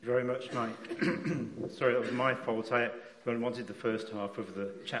Very much, Mike. Sorry, that was my fault. I only wanted the first half of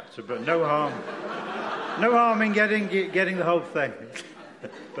the chapter, but no harm in getting the whole thing.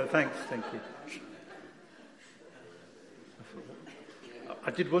 But thank you.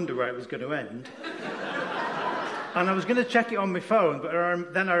 I did wonder where it was going to end. And I was going to check it on my phone, but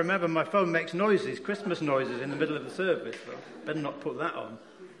then I remember my phone makes noises, Christmas noises, in the middle of the service. So better not put that on.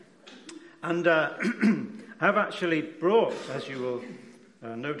 And I've actually brought, as you will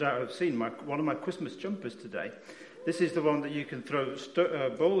no doubt have seen, one of my Christmas jumpers today. This is the one that you can throw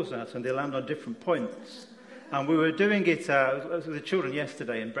balls at, and they land on different points. And we were doing it with the children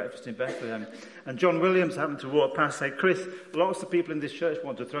yesterday in Breakfast in Bethlehem. And John Williams happened to walk past and say, "Chris, lots of people in this church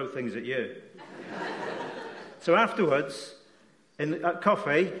want to throw things at you." So afterwards, at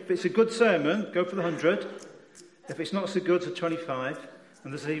coffee, if it's a good sermon, go for the 100. If it's not so good, it's a 25.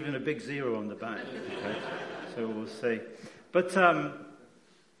 And there's even a big 0 on the back. Okay? So we'll see. But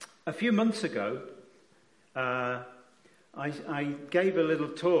a few months ago, I gave a little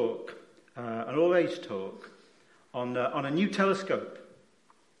talk, an all-age talk, on a new telescope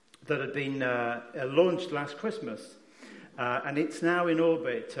that had been launched last Christmas. And it's now in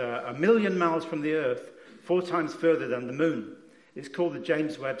orbit 1 million miles from the Earth, 4 times further than the moon. It's called the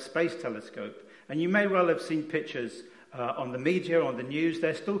James Webb Space Telescope. And you may well have seen pictures on the media, on the news.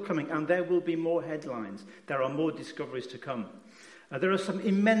 They're still coming, and there will be more headlines. There are more discoveries to come. There are some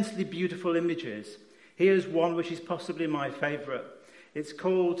immensely beautiful images. Here's one which is possibly my favourite. It's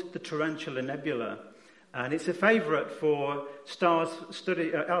called the Tarantula Nebula, and it's a favourite for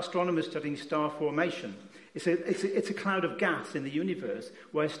astronomers studying star formation. It's a cloud of gas in the universe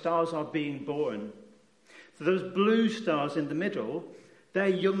where stars are being born. So those blue stars in the middle, they're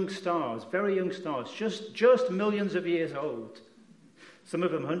young stars, very young stars, just millions of years old. Some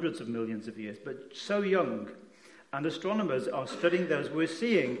of them hundreds of millions of years, but so young. And astronomers are studying those. We're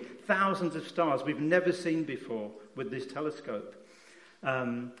seeing thousands of stars we've never seen before with this telescope.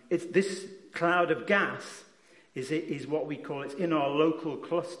 This cloud of gas is what we call, it's in our local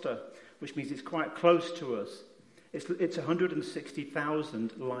cluster, which means it's quite close to us. It's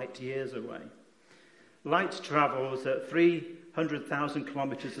 160,000 light years away. Light travels at 300,000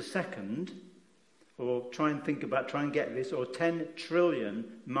 kilometers a second, or try and get this, or 10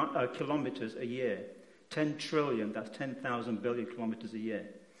 trillion kilometers a year. 10 trillion, that's 10,000 billion kilometers a year.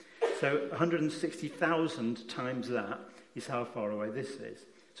 So 160,000 times that is how far away this is.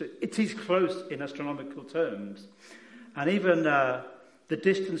 So it is close in astronomical terms. And even the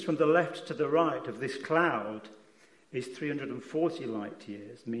distance from the left to the right of this cloud is 340 light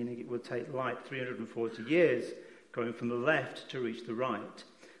years, meaning it will take light 340 years going from the left to reach the right.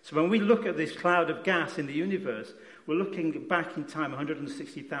 So when we look at this cloud of gas in the universe, we're looking back in time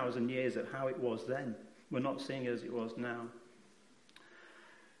 160,000 years at how it was then. We're not seeing it as it was now.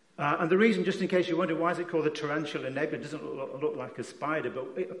 And the reason, just in case you wonder, why is it called the Tarantula Nebula? It doesn't look like a spider,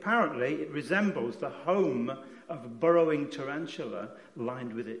 but apparently it resembles the home of a burrowing tarantula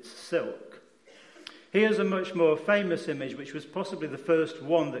lined with its silk. Here's a much more famous image, which was possibly the first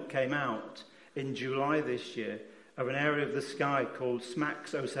one that came out in July this year, of an area of the sky called SMACS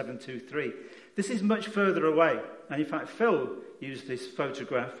 0723. This is much further away. And in fact, Phil used this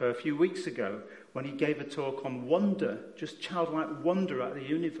photograph a few weeks ago when he gave a talk on wonder, just childlike wonder at the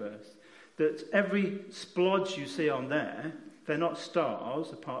universe. That every splodge you see on there, they're not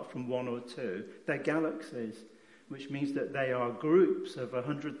stars, apart from 1 or 2. They're galaxies, which means that they are groups of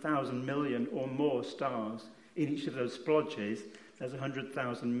 100,000 million or more stars. In each of those splodges, there's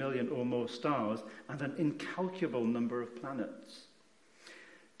 100,000 million or more stars and an incalculable number of planets.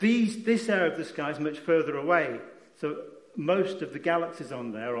 This area of the sky is much further away. So most of the galaxies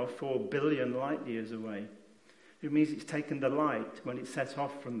on there are 4 billion light years away. It means it's taken the light, when it set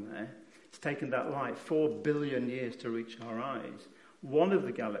off from there, it's taken that light 4 billion years to reach our eyes. One of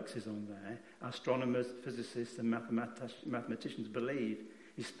the galaxies on there, astronomers, physicists, and mathematicians believe,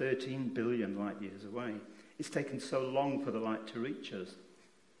 is 13 billion light years away. It's taken so long for the light to reach us.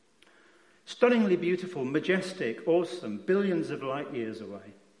 Stunningly beautiful, majestic, awesome, billions of light years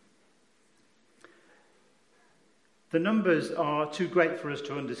away. The numbers are too great for us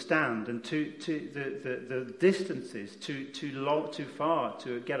to understand, and the distances too far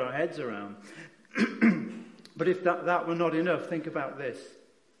to get our heads around. But if that were not enough, think about this.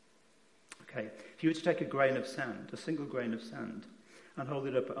 Okay, if you were to take a grain of sand, a single grain of sand, and hold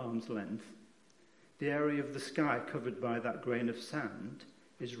it up at arm's length, the area of the sky covered by that grain of sand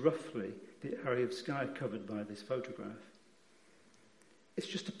is roughly the area of sky covered by this photograph. It's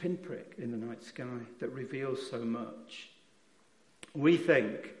just a pinprick in the night sky that reveals so much. We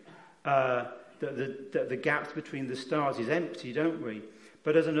think that the gaps between the stars is empty, don't we?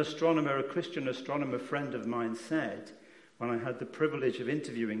 But as an astronomer, a Christian astronomer friend of mine said, when I had the privilege of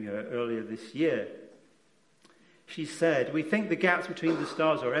interviewing her earlier this year, she said, "We think the gaps between the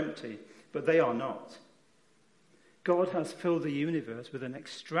stars are empty, but they are not. God has filled the universe with an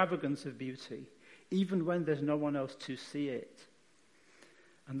extravagance of beauty, even when there's no one else to see it."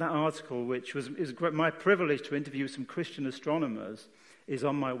 And that article, which is my privilege to interview some Christian astronomers, is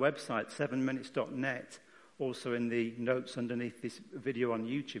on my website, 7minutes.net, also in the notes underneath this video on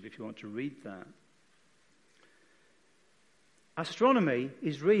YouTube if you want to read that. Astronomy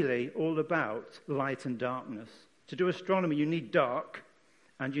is really all about light and darkness. To do astronomy, you need dark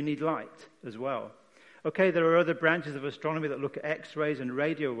and you need light as well. Okay, there are other branches of astronomy that look at X-rays and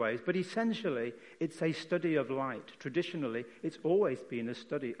radio waves, but essentially it's a study of light. Traditionally, it's always been a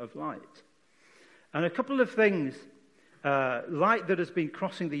study of light. And a couple of things, light that has been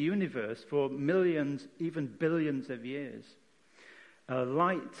crossing the universe for millions, even billions of years.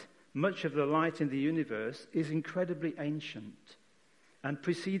 Much of the light in the universe is incredibly ancient and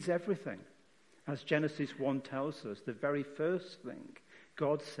precedes everything. As Genesis 1 tells us, the very first thing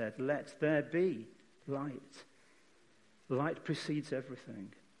God said, "Let there be light." Light precedes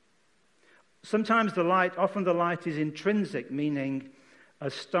everything. Often the light is intrinsic, meaning a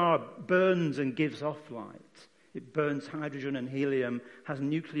star burns and gives off light. It burns hydrogen and helium, has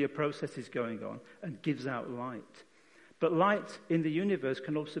nuclear processes going on, and gives out light. But light in the universe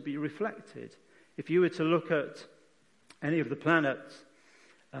can also be reflected. If you were to look at any of the planets,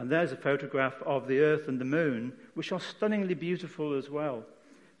 and there's a photograph of the Earth and the Moon, which are stunningly beautiful as well.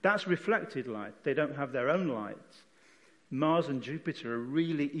 That's reflected light. They don't have their own lights. Mars and Jupiter are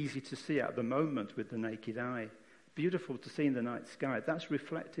really easy to see at the moment with the naked eye. Beautiful to see in the night sky. That's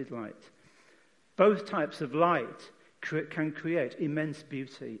reflected light. Both types of light can create immense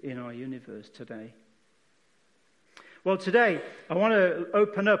beauty in our universe today. Well, today I want to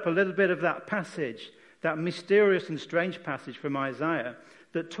open up a little bit of that passage, that mysterious and strange passage from Isaiah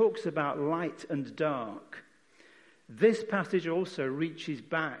that talks about light and dark. This passage also reaches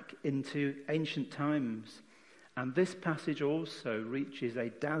back into ancient times, and this passage also reaches a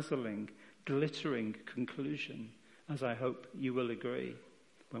dazzling, glittering conclusion, as I hope you will agree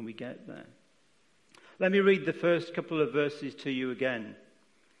when we get there. Let me read the first couple of verses to you again.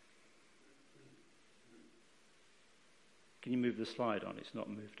 Can you move the slide on? It's not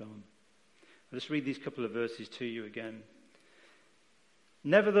moved on. I'll just read these couple of verses to you again.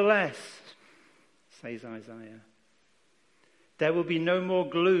 "Nevertheless," says Isaiah, "there will be no more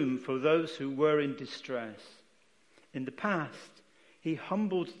gloom for those who were in distress. In the past, he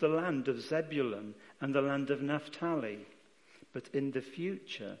humbled the land of Zebulun and the land of Naphtali. But in the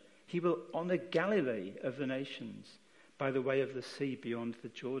future, he will honor Galilee of the nations by the way of the sea beyond the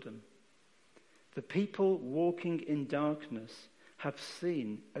Jordan. The people walking in darkness have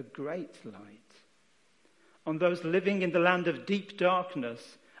seen a great light. On those living in the land of deep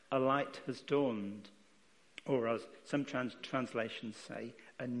darkness, a light has dawned." Or as some translations say,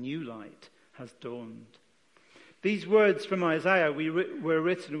 a new light has dawned. These words from Isaiah were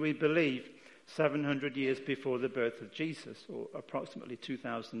written, we believe, 700 years before the birth of Jesus, or approximately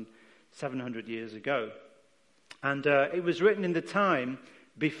 2,700 years ago. And it was written in the time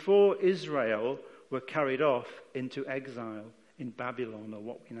before Israel were carried off into exile in Babylon, or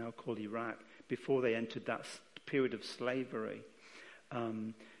what we now call Iraq, before they entered that period of slavery.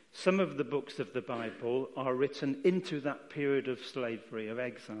 Some of the books of the Bible are written into that period of slavery, of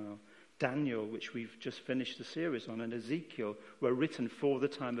exile. Daniel, which we've just finished the series on, and Ezekiel were written for the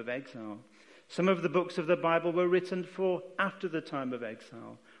time of exile. Some of the books of the Bible were written for after the time of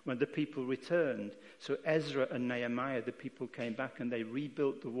exile, when the people returned. So Ezra and Nehemiah, the people came back and they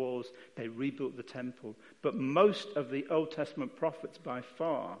rebuilt the walls, they rebuilt the temple. But most of the Old Testament prophets by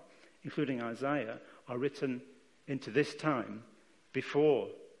far, including Isaiah, are written into this time before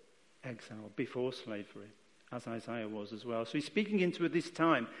exile, before slavery, as Isaiah was as well. So he's speaking into this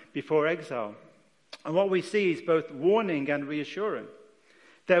time before exile. And what we see is both warning and reassuring.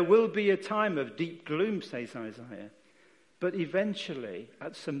 There will be a time of deep gloom, says Isaiah, but eventually,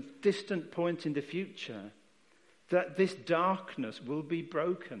 at some distant point in the future, that this darkness will be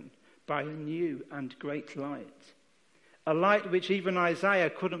broken by a new and great light. A light which even Isaiah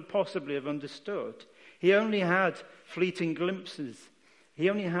couldn't possibly have understood. He only had fleeting glimpses. He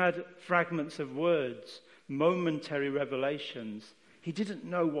only had fragments of words, momentary revelations. He didn't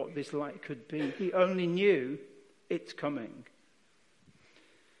know what this light could be. He only knew it's coming.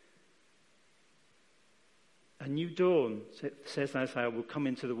 A new dawn, says Isaiah, will come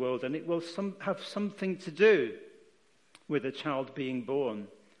into the world, and it will have something to do with a child being born,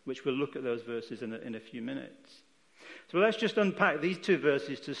 which we'll look at those verses in a few minutes. So let's just unpack these two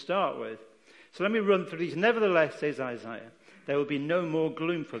verses to start with. So let me run through these. Nevertheless, says Isaiah, there will be no more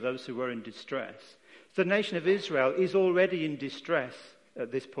gloom for those who are in distress. So the nation of Israel is already in distress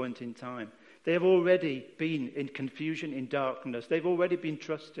at this point in time. They have already been in confusion, in darkness. They've already been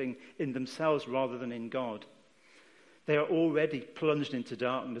trusting in themselves rather than in God. They are already plunged into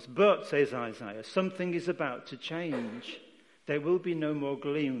darkness. But, says Isaiah, something is about to change. There will be no more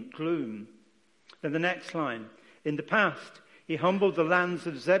gloom. Then the next line. In the past, he humbled the lands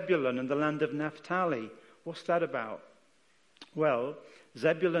of Zebulun and the land of Naphtali. What's that about? Well,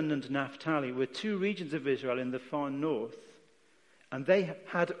 Zebulun and Naphtali were two regions of Israel in the far north, and they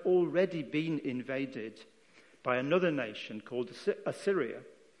had already been invaded by another nation called Assyria,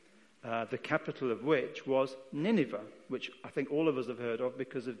 the capital of which was Nineveh, which I think all of us have heard of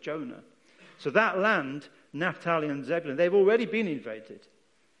because of Jonah. So that land, Naphtali and Zebulun, they've already been invaded.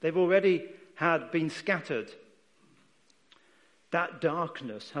 They've already been scattered. That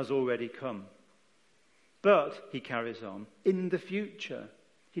darkness has already come. But, he carries on, in the future,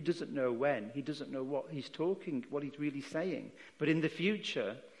 he doesn't know when, he doesn't know what he's really saying. But in the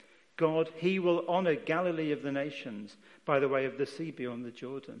future, God, he will honor Galilee of the nations by the way of the sea beyond the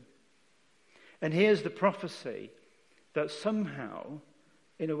Jordan. And here's the prophecy that somehow,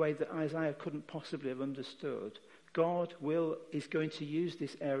 in a way that Isaiah couldn't possibly have understood, God is going to use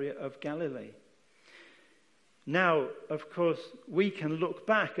this area of Galilee. Now, of course, we can look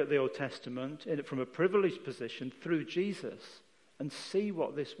back at the Old Testament from a privileged position through Jesus and see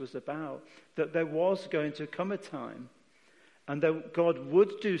what this was about, that there was going to come a time and that God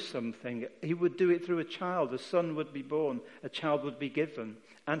would do something. He would do it through a child. A son would be born, a child would be given,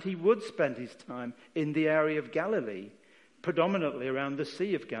 and he would spend his time in the area of Galilee, predominantly around the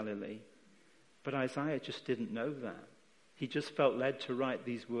Sea of Galilee. But Isaiah just didn't know that. He just felt led to write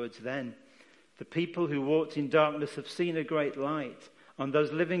these words then. The people who walked in darkness have seen a great light. On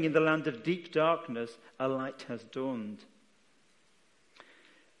those living in the land of deep darkness, a light has dawned.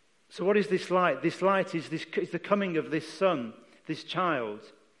 So what is this light? This light is the coming of this son, this child.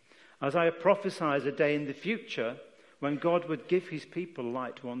 Isaiah prophesies a day in the future when God would give his people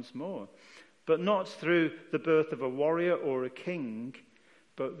light once more. But not through the birth of a warrior or a king,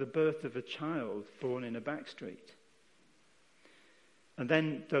 but the birth of a child born in a back street. And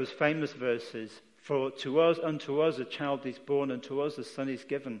then those famous verses, for unto us a child is born, unto us a son is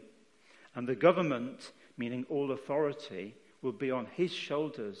given. And the government, meaning all authority, will be on his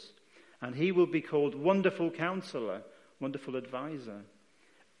shoulders. And he will be called Wonderful Counselor, Wonderful Advisor,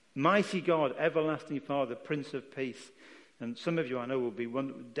 Mighty God, Everlasting Father, Prince of Peace. And some of you I know will be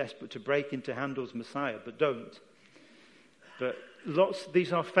desperate to break into Handel's Messiah, but don't. But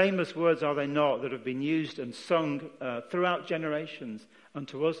these are famous words, are they not, that have been used and sung throughout generations.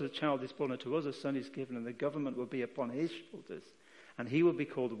 Unto us a child is born, unto us a son is given, and the government will be upon his shoulders. And he will be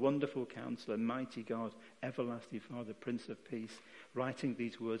called Wonderful Counselor, Mighty God, Everlasting Father, Prince of Peace, writing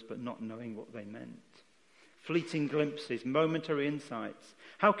these words but not knowing what they meant. Fleeting glimpses, momentary insights.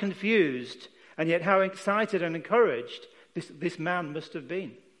 How confused and yet how excited and encouraged this man must have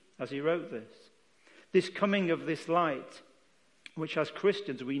been as he wrote this. This coming of this light, which as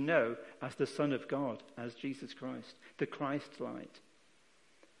Christians we know as the Son of God, as Jesus Christ, the Christ light.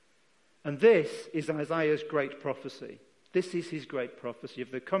 And this is Isaiah's great prophecy. This is his great prophecy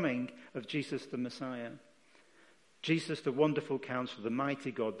of the coming of Jesus the Messiah. Jesus the Wonderful Counselor, the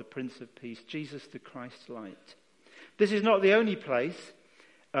Mighty God, the Prince of Peace. Jesus the Christ light. This is not the only place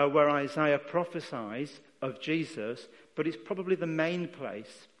where Isaiah prophesies of Jesus, but it's probably the main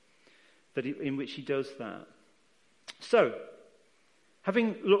place in which he does that. So,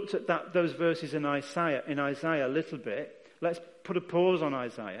 having looked at those verses in Isaiah a little bit, let's put a pause on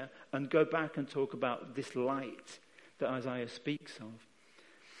Isaiah and go back and talk about this light that Isaiah speaks of.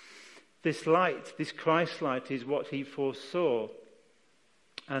 This light, this Christ light, is what he foresaw.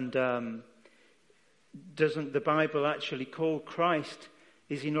 And doesn't the Bible actually call Christ,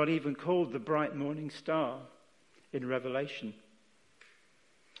 is he not even called the bright morning star in Revelation?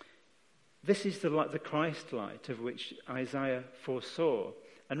 This is the Christ light of which Isaiah foresaw.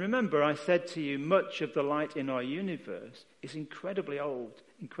 And remember, I said to you, much of the light in our universe is incredibly old,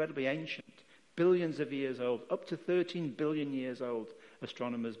 incredibly ancient, billions of years old, up to 13 billion years old,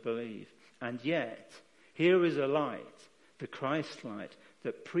 astronomers believe. And yet, here is a light, the Christ light,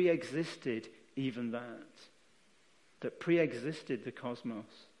 that pre-existed even that pre-existed the cosmos.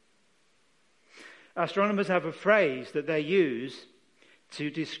 Astronomers have a phrase that they use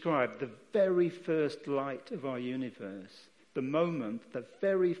to describe the very first light of our universe, the moment the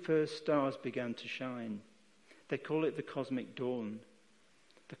very first stars began to shine. They call it the cosmic dawn.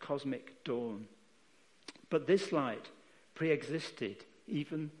 The cosmic dawn. But this light pre-existed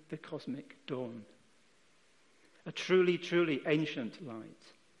even the cosmic dawn. A truly, truly ancient light.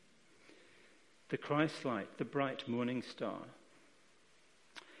 The Christ light, the bright morning star.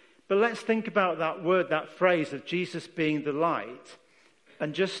 But let's think about that word, that phrase of Jesus being the light,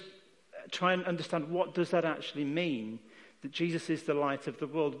 and just try and understand, what does that actually mean? That Jesus is the light of the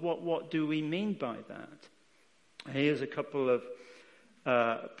world. What do we mean by that? Here's a couple of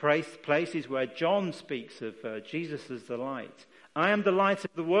places where John speaks of Jesus as the light. I am the light of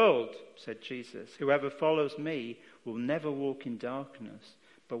the world, said Jesus. Whoever follows me will never walk in darkness,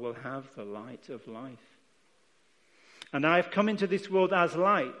 but will have the light of life. And I have come into this world as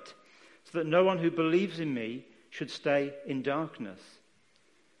light, so that no one who believes in me should stay in darkness.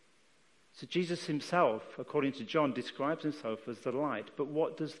 So Jesus himself, according to John, describes himself as the light. But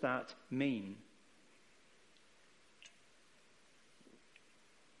what does that mean?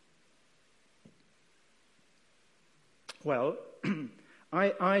 Well,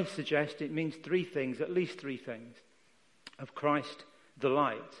 I suggest it means three things, at least three things, of Christ the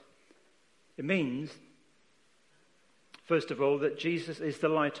light. It means, first of all, that Jesus is the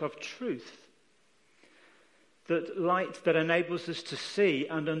light of truth. That light that enables us to see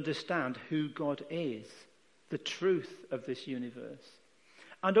and understand who God is, the truth of this universe.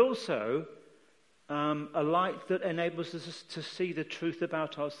 And also, a light that enables us to see the truth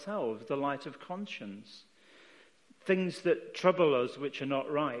about ourselves, the light of conscience. Things that trouble us which are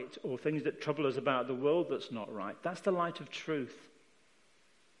not right, or things that trouble us about the world that's not right. That's the light of truth.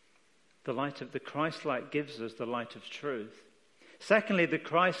 The light of the Christ light gives us the light of truth. Secondly, the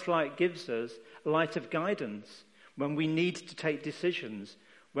Christ light gives us a light of guidance when we need to take decisions,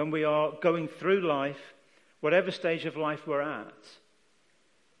 when we are going through life, whatever stage of life we're at.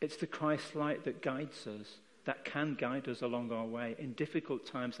 It's the Christ light that guides us, that can guide us along our way in difficult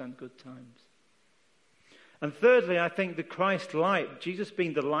times and good times. And thirdly, I think the Christ light, Jesus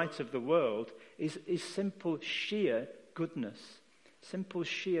being the light of the world, is simple, sheer goodness. Simple,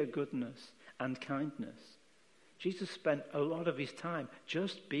 sheer goodness and kindness. Jesus spent a lot of his time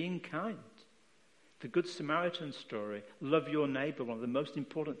just being kind. The Good Samaritan story, love your neighbor, one of the most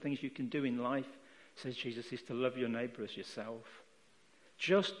important things you can do in life, says Jesus, is to love your neighbor as yourself.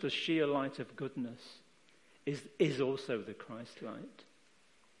 Just the sheer light of goodness is also the Christ light.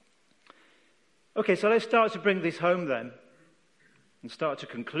 Okay, so let's start to bring this home then and start to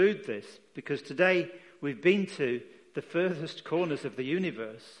conclude this, because today we've been to the furthest corners of the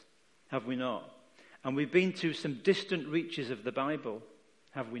universe, have we not? And we've been to some distant reaches of the Bible,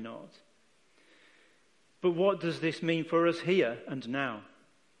 have we not? But what does this mean for us here and now?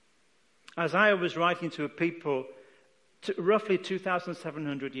 Isaiah was writing to a people roughly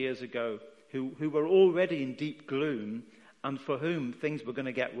 2,700 years ago who were already in deep gloom and for whom things were going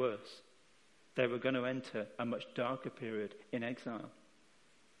to get worse. They were going to enter a much darker period in exile.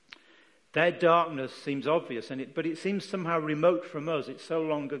 Their darkness seems obvious, but it seems somehow remote from us. It's so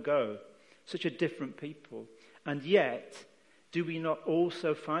long ago. Such a different people. And yet, do we not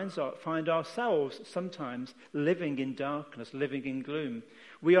also find ourselves sometimes living in darkness, living in gloom?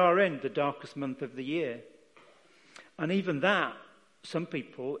 We are in the darkest month of the year. And even that, some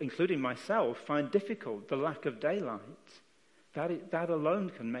people, including myself, find difficult, the lack of daylight. That alone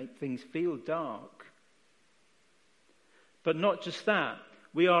can make things feel dark. But not just that.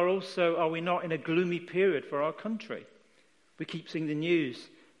 We are we not in a gloomy period for our country? We keep seeing the news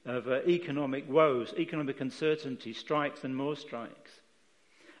of economic woes, economic uncertainty, strikes and more strikes.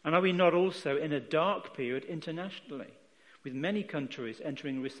 And are we not also in a dark period internationally, with many countries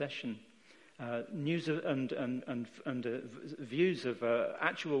entering recession, news and views of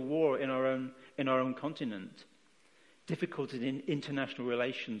actual war in our own continent? Difficulties in international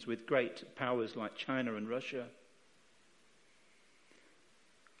relations with great powers like China and Russia.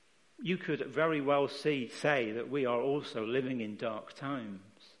 You could very well say that we are also living in dark times.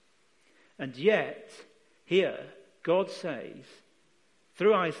 And yet, here, God says,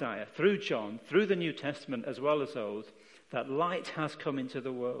 through Isaiah, through John, through the New Testament as well as Old, that light has come into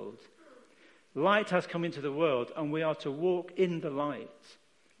the world. Light has come into the world, and we are to walk in the light.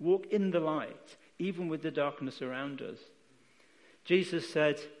 Walk in the light, even with the darkness around us. Jesus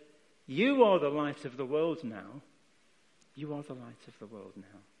said, you are the light of the world now. You are the light of the world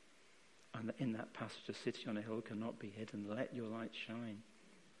now. And in that passage, a city on a hill cannot be hidden. Let your light shine.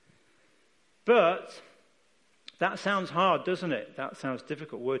 But that sounds hard, doesn't it? That sounds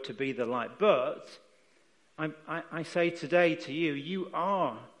difficult, word to be the light. But I say today to you, you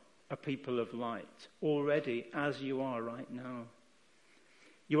are a people of light already, as you are right now.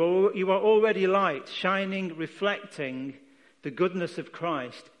 You are already light, shining, reflecting the goodness of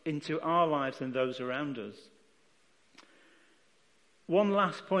Christ into our lives and those around us. One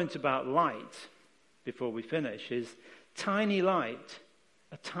last point about light before we finish is tiny light,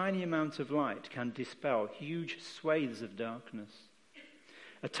 a tiny amount of light can dispel huge swathes of darkness.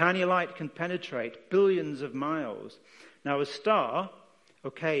 A tiny light can penetrate billions of miles. Now a star,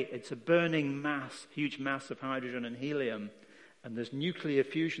 okay, it's a burning mass, huge mass of hydrogen and helium, and there's nuclear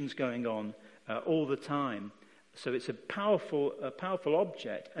fusions going on all the time. So it's a powerful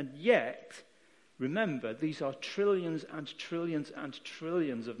object, and yet, remember, these are trillions and trillions and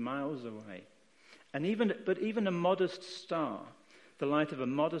trillions of miles away. And even a modest star, the light of a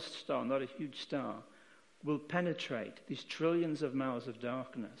modest star, not a huge star, will penetrate these trillions of miles of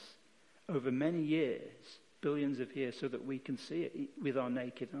darkness over many years, billions of years, so that we can see it with our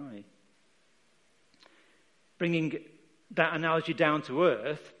naked eye. Bringing that analogy down to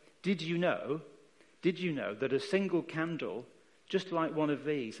earth, did you know that a single candle, just like one of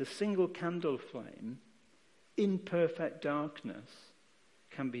these, a single candle flame in perfect darkness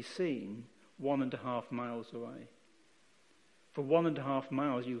can be seen 1.5 miles away? For 1.5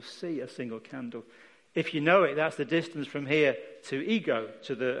 miles, you'll see a single candle. If you know it, that's the distance from here to Ego,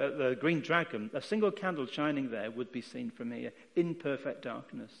 to the Green Dragon. A single candle shining there would be seen from here in perfect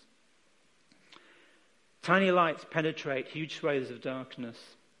darkness. Tiny lights penetrate huge swathes of darkness.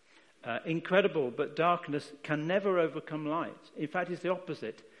 Incredible, but darkness can never overcome light. In fact, it's the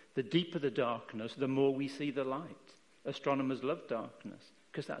opposite. The deeper the darkness, the more we see the light. Astronomers love darkness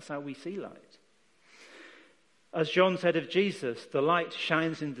because that's how we see light. As John said of Jesus, the light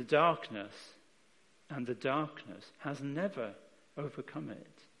shines in the darkness, and the darkness has never overcome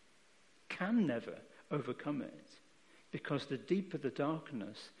it, can never overcome it, because the deeper the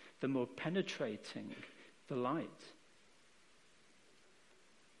darkness, the more penetrating the light.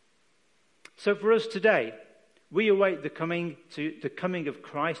 So for us today, we await the coming of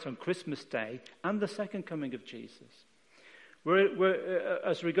Christ on Christmas Day and the second coming of Jesus.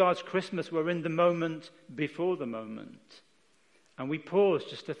 As regards Christmas, we're in the moment before the moment. And we pause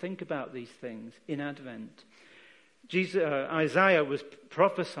just to think about these things in Advent. Isaiah was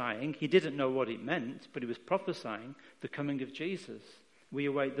prophesying. He didn't know what it meant, but he was prophesying the coming of Jesus. We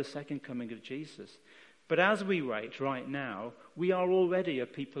await the second coming of Jesus. But as we wait right now, we are already a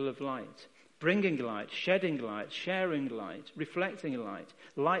people of light. Bringing light, shedding light, sharing light, reflecting light.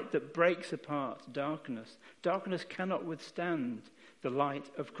 Light that breaks apart darkness. Darkness cannot withstand the light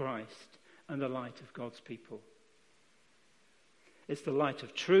of Christ and the light of God's people. It's the light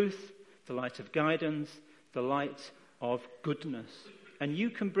of truth, the light of guidance, the light of goodness. And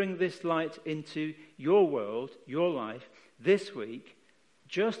you can bring this light into your world, your life, this week,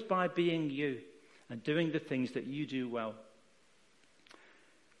 just by being you and doing the things that you do well.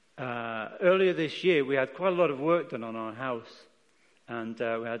 Earlier this year, we had quite a lot of work done on our house. And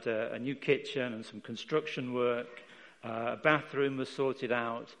we had a new kitchen and some construction work. A bathroom was sorted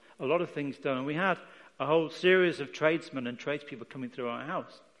out. A lot of things done. And we had a whole series of tradesmen and tradespeople coming through our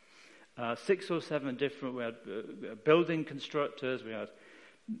house. 6 or 7 different. We had building constructors. We had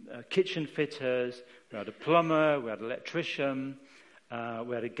kitchen fitters. We had a plumber. We had an electrician.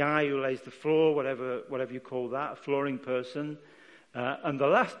 We had a guy who lays the floor, whatever you call that, a flooring person. And the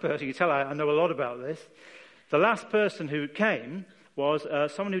last person, you can tell I know a lot about this. The last person who came was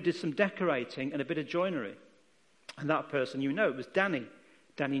someone who did some decorating and a bit of joinery. And that person, was Danny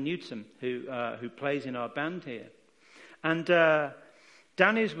Newton, who plays in our band here. And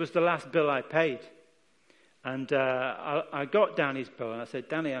Danny's was the last bill I paid. And I got Danny's bill, and I said,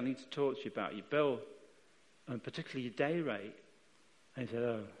 Danny, I need to talk to you about your bill, and particularly your day rate. And he said,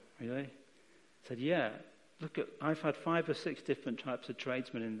 oh, really? I said, yeah. Look, I've had 5 or 6 different types of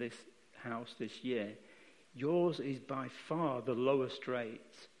tradesmen in this house this year. Yours is by far the lowest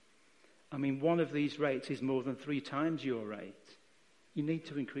rate. I mean, one of these rates is more than 3 times your rate. You need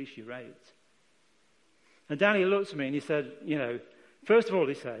to increase your rate. And Danny looked at me and he said, first of all,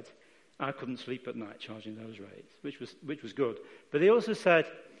 he said, I couldn't sleep at night charging those rates, which was good. But he also said,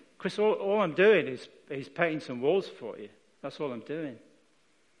 Chris, all I'm doing is painting some walls for you. That's all I'm doing.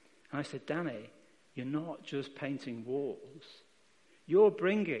 And I said, Danny, you're not just painting walls. You're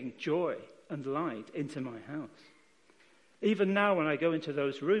bringing joy and light into my house. Even now when I go into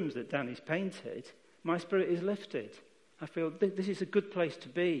those rooms that Danny's painted, my spirit is lifted. I feel this is a good place to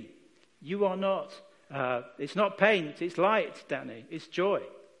be. You are not, it's not paint, it's light, Danny. It's joy.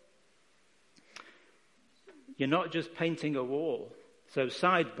 You're not just painting a wall. So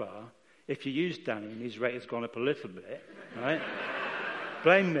sidebar, if you use Danny and his rate has gone up a little bit, right?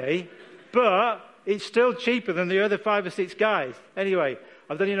 Blame me. But it's still cheaper than the other 5 or 6 guys. Anyway,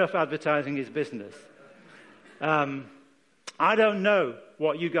 I've done enough advertising his business. I don't know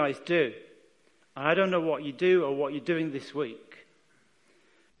what you guys do. I don't know what you do or what you're doing this week.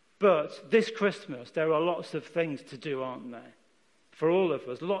 But this Christmas, there are lots of things to do, aren't there? For all of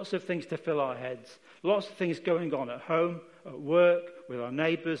us, lots of things to fill our heads, lots of things going on at home, at work, with our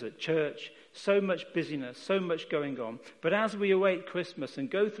neighbours, at church, so much busyness, so much going on. But as we await Christmas and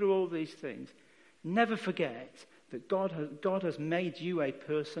go through all these things, never forget that God has made you a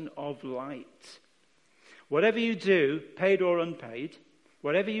person of light. Whatever you do, paid or unpaid,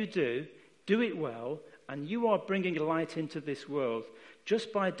 whatever you do it well, and you are bringing light into this world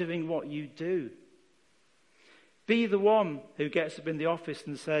just by doing what you do. Be the one who gets up in the office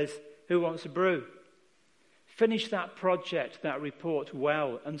and says, "Who wants a brew?" Finish that project, that report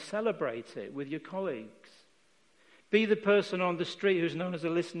well, and celebrate it with your colleagues. Be the person on the street who's known as a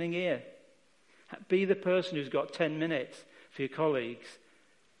listening ear. Be the person who's got 10 minutes for your colleagues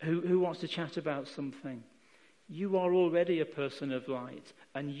who wants to chat about something. You are already a person of light,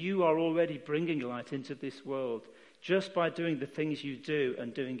 and you are already bringing light into this world just by doing the things you do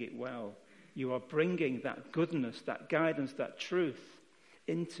and doing it well. You are bringing that goodness, that guidance, that truth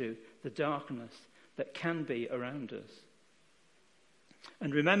into the darkness that can be around us.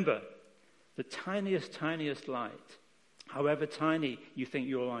 And remember, the tiniest light, however tiny you think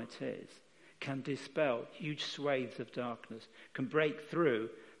your light is, can dispel huge swathes of darkness, can break through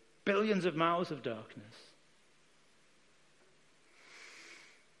billions of miles of darkness.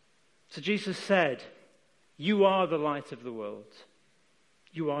 So Jesus said, "You are the light of the world.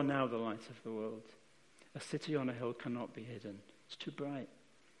 You are now the light of the world. A city on a hill cannot be hidden. It's too bright.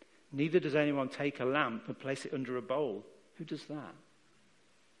 Neither does anyone take a lamp and place it under a bowl." Who does that?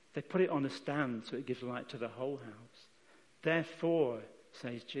 They put it on a stand so it gives light to the whole house. "Therefore,"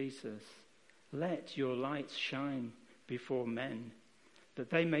 says Jesus, "let your lights shine before men, that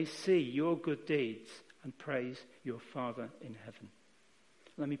they may see your good deeds and praise your Father in heaven."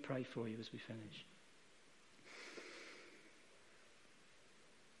 Let me pray for you as we finish.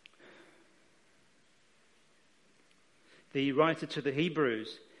 The writer to the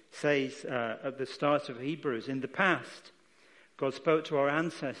Hebrews says at the start of Hebrews, in the past, God spoke to our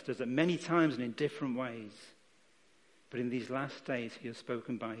ancestors at many times and in different ways. But in these last days, he has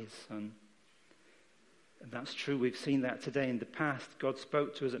spoken by his Son. And that's true. We've seen that today. In the past, God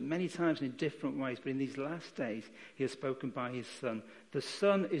spoke to us at many times and in different ways. But in these last days, he has spoken by his Son. The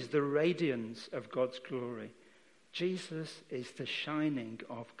Son is the radiance of God's glory. Jesus is the shining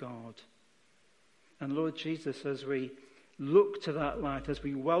of God. And Lord Jesus, as we look to that light, as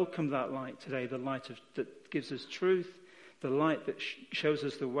we welcome that light today, the light that gives us truth, the light that shows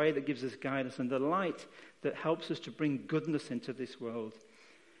us the way, that gives us guidance, and the light that helps us to bring goodness into this world.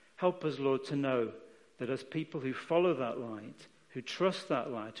 Help us, Lord, to know that as people who follow that light, who trust that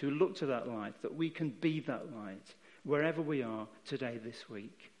light, who look to that light, that we can be that light wherever we are today, this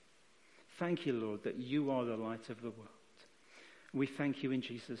week. Thank you, Lord, that you are the light of the world. We thank you in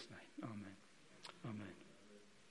Jesus' name. Amen. Amen.